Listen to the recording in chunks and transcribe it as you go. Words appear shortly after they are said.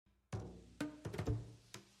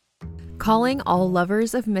Calling all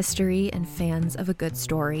lovers of mystery and fans of a good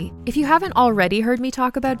story. If you haven't already heard me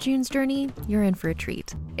talk about June's Journey, you're in for a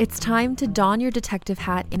treat. It's time to don your detective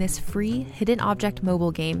hat in this free hidden object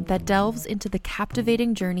mobile game that delves into the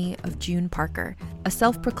captivating journey of June Parker, a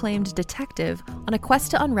self-proclaimed detective on a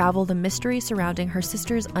quest to unravel the mystery surrounding her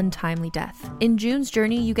sister's untimely death. In June's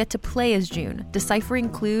Journey, you get to play as June, deciphering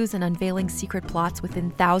clues and unveiling secret plots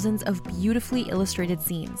within thousands of beautifully illustrated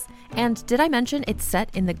scenes. And did I mention it's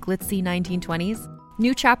set in the glitzy 1920s?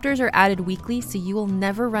 New chapters are added weekly, so you will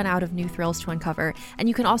never run out of new thrills to uncover, and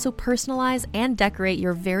you can also personalize and decorate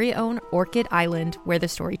your very own Orchid Island where the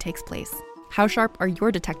story takes place. How sharp are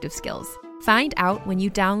your detective skills? Find out when you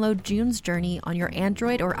download June's Journey on your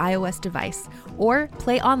Android or iOS device, or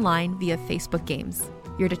play online via Facebook Games.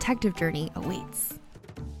 Your detective journey awaits.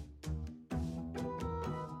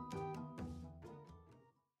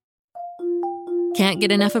 Can't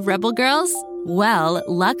get enough of Rebel Girls? Well,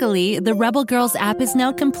 luckily, the Rebel Girls app is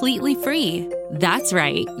now completely free. That's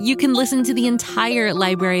right. You can listen to the entire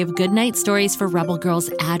library of goodnight stories for Rebel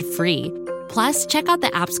Girls ad-free. Plus, check out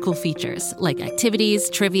the app's cool features like activities,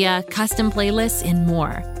 trivia, custom playlists, and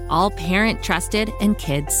more. All parent-trusted and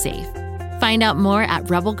kids-safe. Find out more at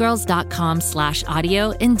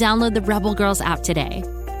rebelgirls.com/audio and download the Rebel Girls app today.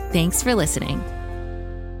 Thanks for listening.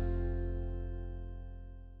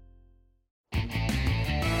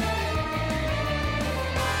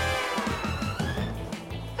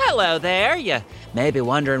 Hello there. You may be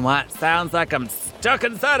wondering why it sounds like I'm stuck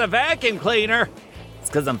inside a vacuum cleaner. It's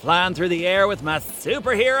because I'm flying through the air with my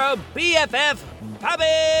superhero BFF,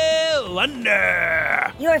 Bobby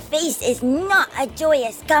Wonder. Your face is not a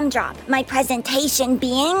joyous gumdrop, my presentation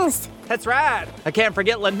beings. That's right. I can't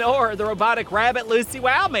forget Lenore, the robotic rabbit Lucy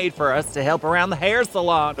Wow made for us to help around the hair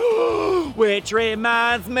salon. Which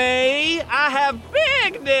reminds me, I have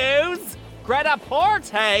big news. Greta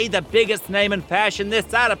Porte, the biggest name in fashion this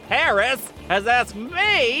side of Paris, has asked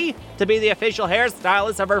me to be the official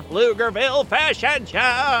hairstylist of her Pflugerville fashion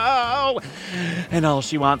show. And all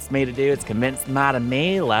she wants me to do is convince Mighty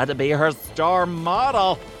Mila to be her star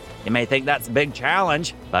model. You may think that's a big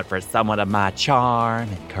challenge, but for someone of my charm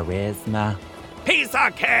and charisma, piece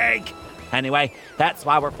of cake! Anyway, that's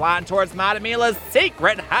why we're flying towards Mighty Mila's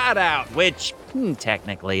secret hideout, which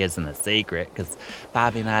technically isn't a secret, because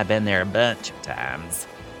Bobby and I have been there a bunch of times.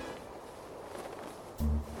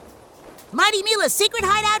 Mighty Mila's secret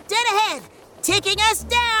hideout dead ahead, taking us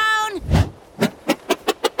down!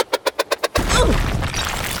 Ooh.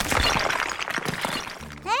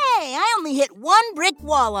 Hey, I only hit one brick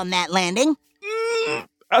wall on that landing.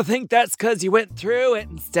 I think that's because you went through it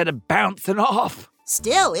instead of bouncing off.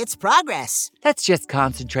 Still, it's progress. Let's just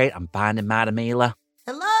concentrate on finding Mighty Mila.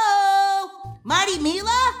 Hello? Mighty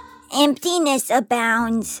Mila? Emptiness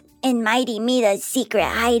abounds in Mighty Mila's secret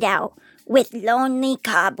hideout with lonely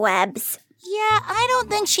cobwebs. Yeah, I don't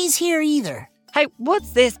think she's here either. Hey,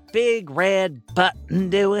 what's this big red button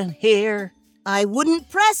doing here? I wouldn't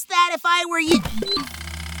press that if I were you.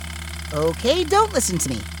 Okay, don't listen to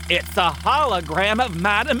me. It's a hologram of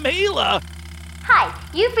Mighty Mila. Hi,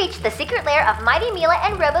 you've reached the secret lair of Mighty Mila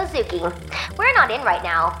and Robozuki. We're not in right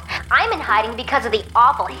now. I'm in hiding because of the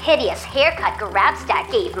awful, hideous haircut Grabstack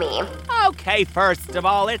gave me. Okay, first of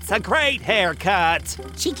all, it's a great haircut.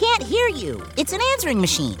 She can't hear you. It's an answering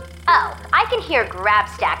machine. Oh, I can hear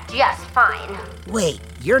Grabstack just fine. Wait,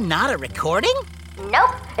 you're not a recording?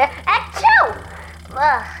 Nope. Achoo!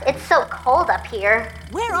 Ugh, it's so cold up here.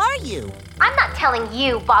 Where are you? I'm not telling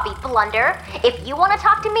you, Bobby Blunder. If you want to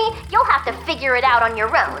talk to me, you'll have to figure it out on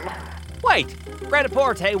your own. Wait, Greta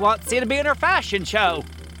Porte wants you to be in her fashion show.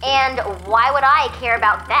 And why would I care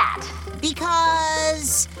about that?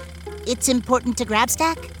 Because it's important to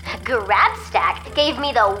Grabstack? Grabstack gave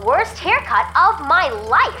me the worst haircut of my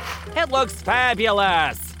life. It looks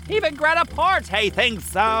fabulous. Even Greta Porte thinks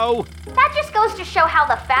so. That just goes to show how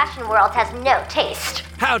the fashion world has no taste.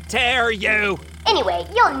 How dare you? Anyway,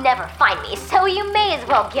 you'll never find me, so you may as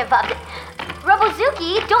well give up.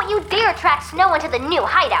 Robozuki, don't you dare track Snow into the new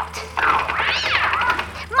hideout.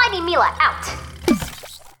 Mighty Mila out.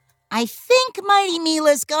 I think Mighty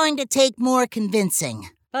Mila's going to take more convincing.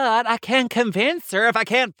 But I can't convince her if I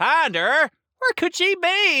can't find her. Where could she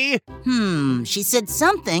be? She said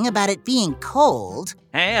something about it being cold.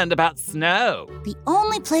 And about snow. The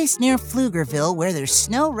only place near Pflugerville where there's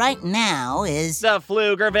snow right now is... the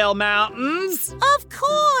Pflugerville Mountains? Of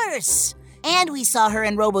course! And we saw her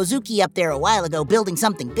and Robozuki up there a while ago building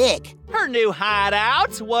something big. Her new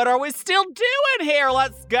hideout? What are we still doing here?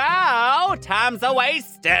 Let's go! Time's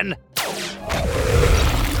a-wasting.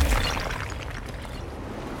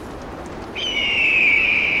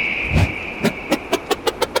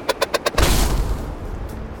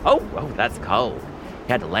 that's cold. You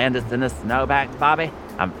had to land us in the snowbank, Bobby.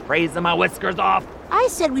 I'm freezing my whiskers off. I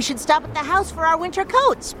said we should stop at the house for our winter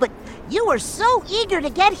coats, but you were so eager to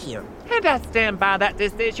get here. And I stand by that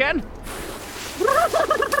decision.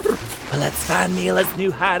 Well, let's find Mila's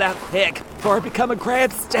new hideout quick before I become a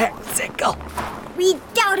grabstack sickle.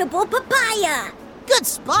 Redoubtable papaya! Good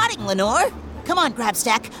spotting, Lenore. Come on,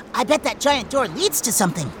 Grabstack. I bet that giant door leads to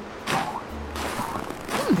something.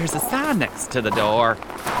 There's a sign next to the door.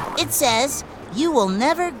 It says, "You will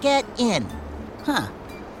never get in." Huh.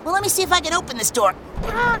 Well, let me see if I can open this door.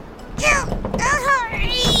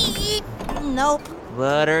 Nope.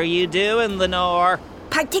 What are you doing, Lenore?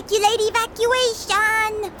 Particulate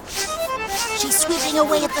evacuation! She's sweeping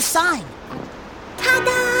away at the sign.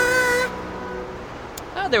 Ta-da!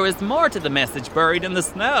 Oh, there was more to the message buried in the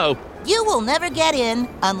snow. You will never get in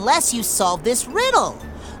unless you solve this riddle.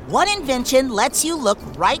 One invention lets you look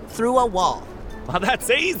right through a wall. Well, that's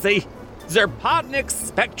easy. Zerpodnik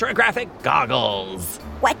spectrographic goggles.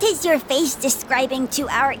 What is your face describing to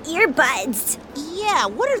our earbuds? Yeah,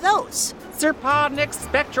 what are those? Zerpodnik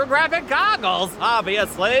spectrographic goggles,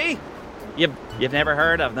 obviously. You've never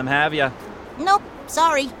heard of them, have you? Nope,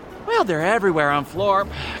 sorry. Well, they're everywhere on Florp.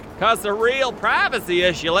 Caused a real privacy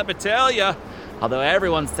issue, let me tell you. Although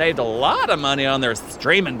everyone saved a lot of money on their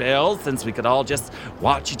streaming bills since we could all just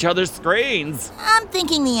watch each other's screens. I'm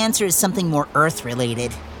thinking the answer is something more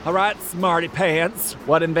Earth-related. All right, smarty pants.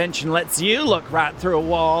 What invention lets you look right through a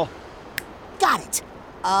wall? Got it.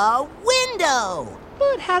 A window.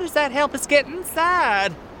 But how does that help us get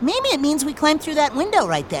inside? Maybe it means we climb through that window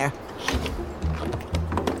right there.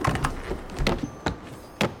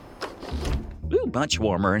 Ooh, much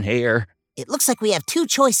warmer in here. It looks like we have two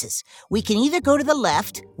choices. We can either go to the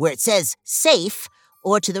left, where it says safe,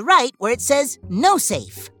 or to the right, where it says no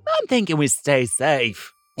safe. I'm thinking we stay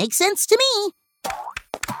safe. Makes sense to me.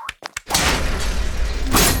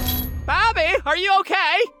 Bobby, are you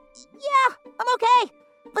okay? Yeah, I'm okay.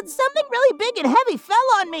 But something really big and heavy fell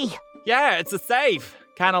on me. Yeah, it's a safe.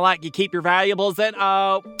 Kind of like you keep your valuables in.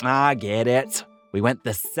 Oh, I get it. We went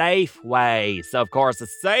the safe way, so of course the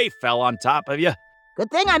safe fell on top of you. Good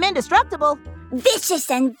thing I'm indestructible. Vicious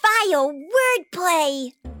and vile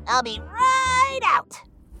wordplay! I'll be right out.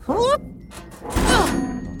 Whoop.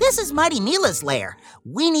 Ugh. This is Mighty Mila's lair.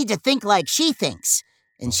 We need to think like she thinks.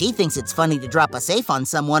 And she thinks it's funny to drop a safe on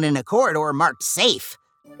someone in a corridor marked safe.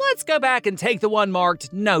 Let's go back and take the one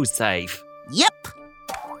marked no safe. Yep.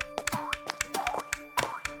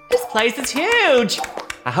 This place is huge.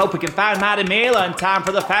 I hope we can find Mighty Mila in time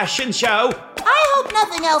for the fashion show. I hope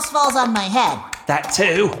nothing else falls on my head. That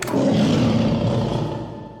too.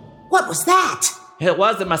 What was that? It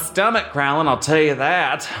wasn't my stomach growling, I'll tell you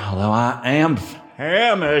that. Although I am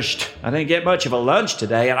famished. I didn't get much of a lunch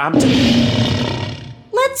today, and I'm...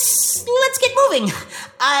 Let's get moving.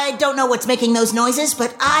 I don't know what's making those noises,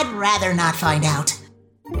 but I'd rather not find out.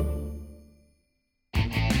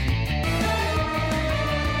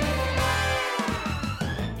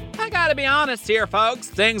 I gotta be honest here, folks.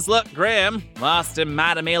 Things look grim. Lost in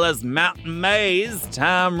Mighty Mila's mountain maze.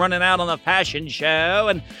 Time running out on the fashion show.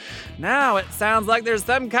 And now it sounds like there's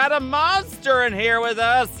some kind of monster in here with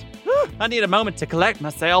us. Whew, I need a moment to collect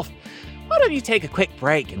myself. Why don't you take a quick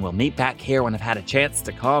break and we'll meet back here when I've had a chance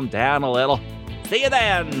to calm down a little. See you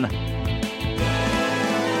then.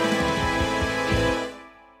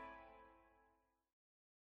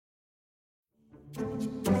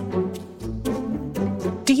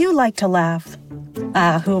 Do you like to laugh?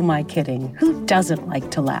 Who am I kidding? Who doesn't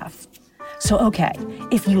like to laugh? So, okay,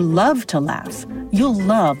 if you love to laugh, you'll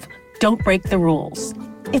love Don't Break the Rules.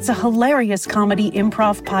 It's a hilarious comedy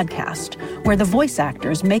improv podcast where the voice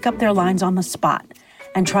actors make up their lines on the spot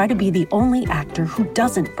and try to be the only actor who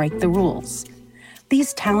doesn't break the rules.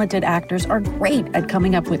 These talented actors are great at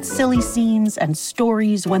coming up with silly scenes and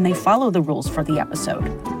stories when they follow the rules for the episode.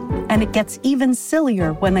 And it gets even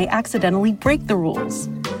sillier when they accidentally break the rules.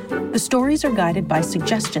 The stories are guided by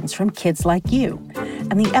suggestions from kids like you,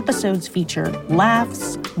 and the episodes feature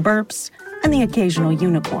laughs, burps, and the occasional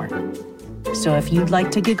unicorn. So if you'd like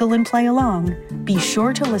to giggle and play along, be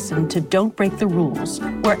sure to listen to Don't Break the Rules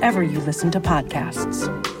wherever you listen to podcasts.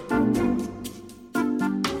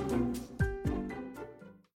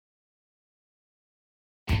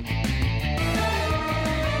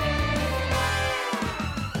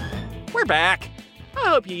 We're back. I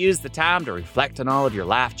hope you used the time to reflect on all of your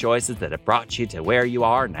life choices that have brought you to where you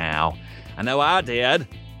are now. I know I did.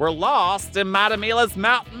 We're lost in Mighty Mila's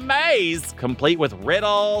mountain maze, complete with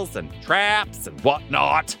riddles and traps and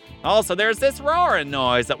whatnot. Also, there's this roaring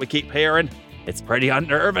noise that we keep hearing. It's pretty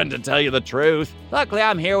unnerving, to tell you the truth. Luckily,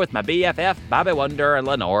 I'm here with my BFF, Bobby Wonder, and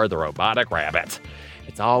Lenore, the robotic rabbit.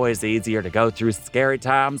 It's always easier to go through scary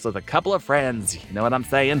times with a couple of friends, you know what I'm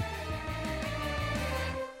saying?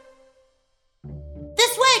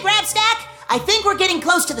 This way, Grabstack! I think we're getting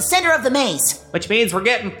close to the center of the maze. Which means we're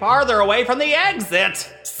getting farther away from the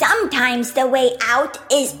exit. Sometimes the way out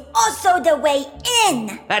is also the way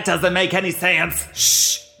in. That doesn't make any sense.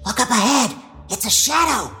 Shh! Look up ahead. It's a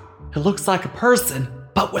shadow. It looks like a person,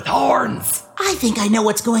 but with horns. I think I know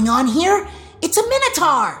what's going on here. It's a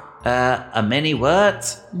Minotaur. A mini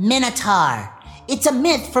what? Minotaur. It's a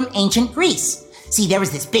myth from ancient Greece. See, there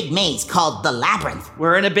was this big maze called the Labyrinth.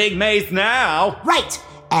 We're in a big maze now. Right.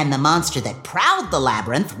 And the monster that prowled the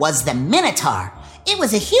labyrinth was the Minotaur. It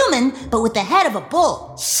was a human, but with the head of a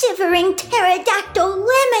bull. Shivering pterodactyl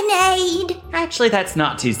lemonade. Actually, that's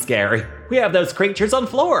not too scary. We have those creatures on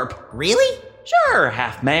Florp. Really? Sure,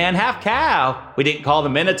 half man, half cow. We didn't call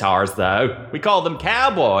them Minotaurs, though. We called them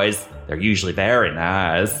cowboys. They're usually very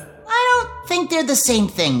nice. I don't think they're the same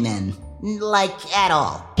thing then. Like, at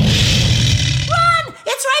all. Run!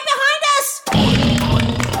 It's right behind us!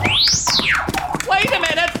 Wait a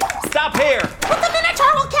minute! Stop here! But the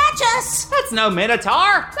Minotaur will catch us! That's no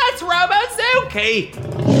Minotaur! That's Robozuki!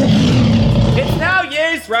 It's no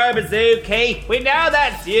use, Robozuki. We know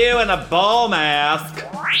that's you in a bull mask.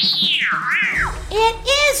 It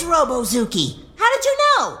is Robozuki. How did you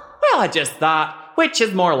know? Well, I just thought, which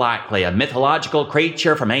is more likely, a mythological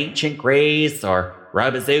creature from ancient Greece or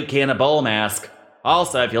Robozuki in a bull mask?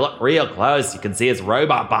 Also, if you look real close, you can see his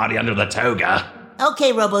robot body under the toga.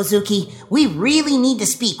 Okay, Robozuki, we really need to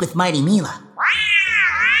speak with Mighty Mila.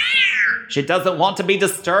 She doesn't want to be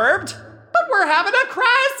disturbed? But we're having a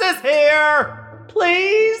crisis here!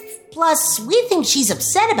 Please? Plus, we think she's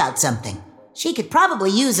upset about something. She could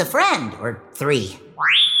probably use a friend, or three.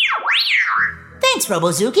 Thanks,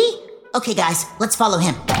 Robozuki. Okay, guys, let's follow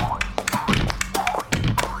him.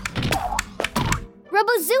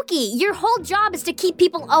 Robozuki, your whole job is to keep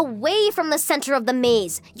people away from the center of the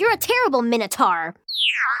maze. You're a terrible Minotaur.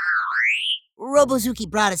 Robozuki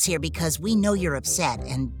brought us here because we know you're upset,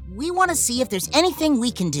 and we want to see if there's anything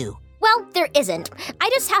we can do. Well, there isn't. I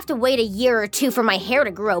just have to wait a year or two for my hair to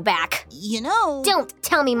grow back. You know... Don't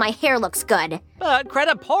tell me my hair looks good. But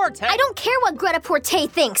Greta Porte... I don't care what Greta Porte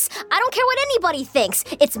thinks. I don't care what anybody thinks.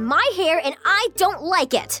 It's my hair and I don't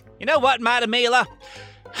like it. You know what, Mighty Mila?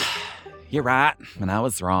 You're right, and I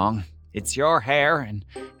was wrong. It's your hair, and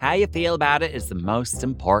how you feel about it is the most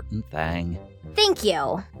important thing. Thank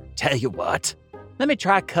you. Tell you what, let me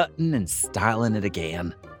try cutting and styling it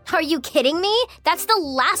again. Are you kidding me? That's the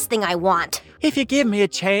last thing I want. If you give me a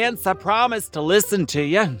chance, I promise to listen to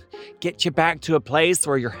you and get you back to a place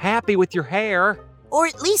where you're happy with your hair. Or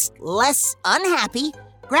at least less unhappy.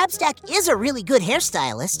 Grabstack is a really good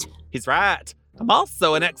hairstylist. He's right. I'm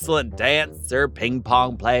also an excellent dancer, ping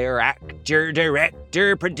pong player, actor,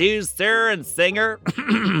 director, producer, and singer.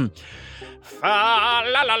 Well,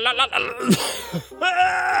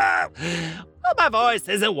 my voice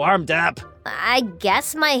isn't warmed up. I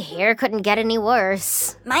guess my hair couldn't get any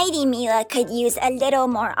worse. Mighty Mila could use a little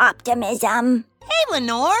more optimism. Hey,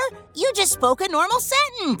 Lenore, you just spoke a normal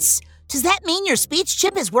sentence. Does that mean your speech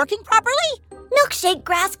chip is working properly? Milkshake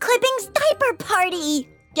Grass Clippings Diaper Party.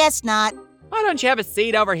 Guess not. Why don't you have a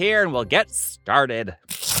seat over here and we'll get started?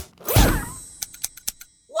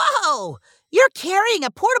 Whoa! You're carrying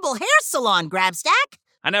a portable hair salon, Grabstack.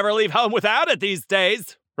 I never leave home without it these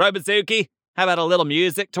days. Robozuki, how about a little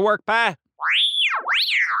music to work by?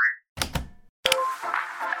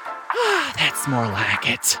 That's more like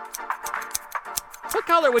it. What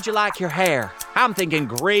color would you like your hair? I'm thinking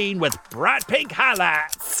green with bright pink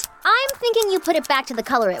highlights. I'm thinking you put it back to the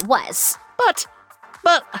color it was. But.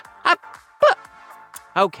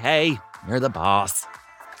 Okay, you're the boss.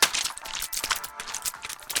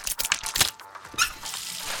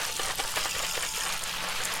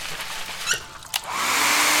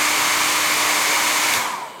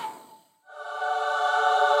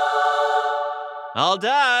 All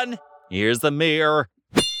done. Here's the mirror.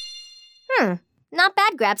 Not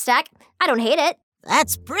bad, Grabstack. I don't hate it.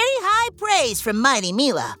 That's pretty high praise from Mighty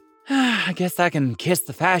Mila. I guess I can kiss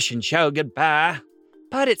the fashion show goodbye.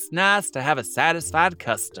 But it's nice to have a satisfied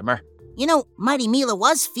customer. You know, Mighty Mila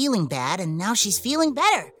was feeling bad, and now she's feeling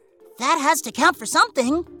better. That has to count for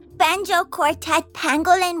something. Banjo Quartet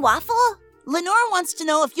Pangolin Waffle? Lenore wants to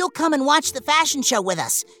know if you'll come and watch the fashion show with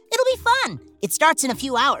us. It'll be fun. It starts in a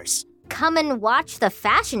few hours. Come and watch the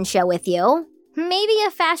fashion show with you? Maybe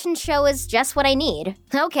a fashion show is just what I need.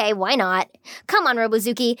 Okay, why not? Come on,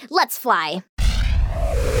 Robozuki, let's fly.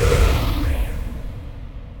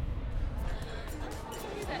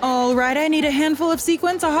 All right, I need a handful of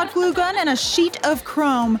sequins, a hot glue gun, and a sheet of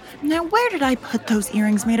chrome. Now, where did I put those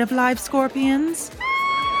earrings made of live scorpions?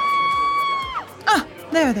 Ah,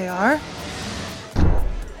 there they are.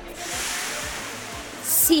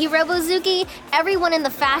 See, Robozuki? Everyone in the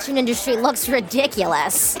fashion industry looks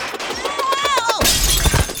ridiculous. Ow!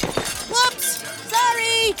 Whoops!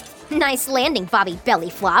 Sorry! Nice landing, Bobby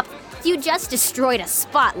Bellyflop. You just destroyed a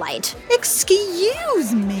spotlight.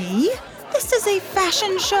 Excuse me? This is a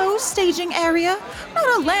fashion show staging area,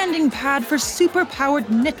 not a landing pad for super-powered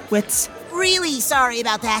nitwits. Really sorry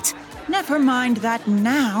about that. Never mind that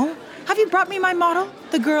now. Have you brought me my model,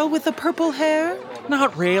 the girl with the purple hair?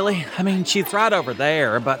 Not really. I mean, she's right over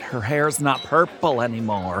there, but her hair's not purple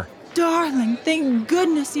anymore. Darling, thank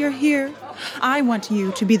goodness you're here. I want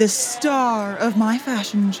you to be the star of my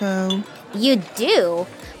fashion show. You do?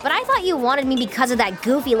 But I thought you wanted me because of that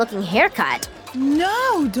goofy-looking haircut.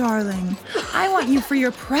 No, darling. I want you for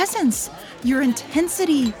your presence, your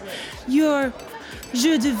intensity, your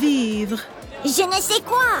jeu de vivre. Je ne sais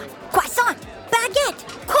quoi. Croissant, baguette,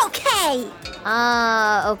 croquet.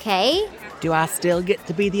 Okay. Do I still get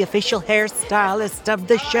to be the official hairstylist of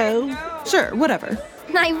the show? Sure, whatever.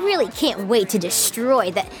 I really can't wait to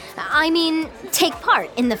destroy take part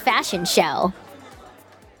in the fashion show.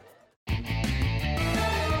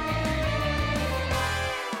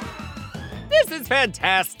 This is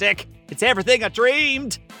fantastic. It's everything I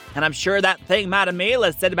dreamed. And I'm sure that thing Mighty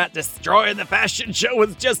Mila said about destroying the fashion show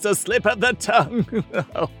was just a slip of the tongue.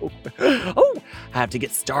 I have to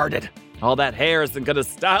get started. All that hair isn't going to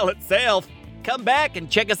style itself. Come back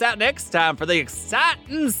and check us out next time for the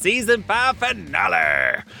exciting Season 5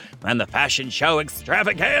 finale and the fashion show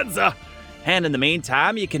extravaganza. And in the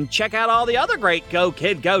meantime, you can check out all the other great Go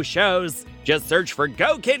Kid Go shows. Just search for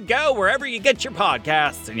Go Kid Go wherever you get your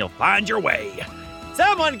podcasts and you'll find your way.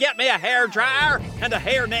 Someone get me a hair dryer and a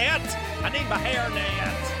hair net. I need my hair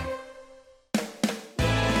net.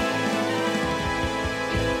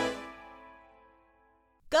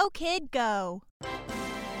 Go, kid, go.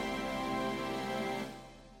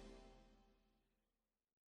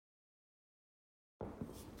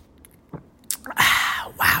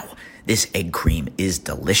 Wow, this egg cream is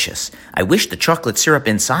delicious. I wish the chocolate syrup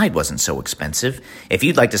inside wasn't so expensive. If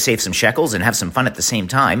you'd like to save some shekels and have some fun at the same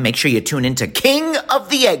time, make sure you tune in to King of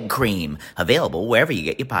the Egg Cream, available wherever you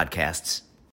get your podcasts.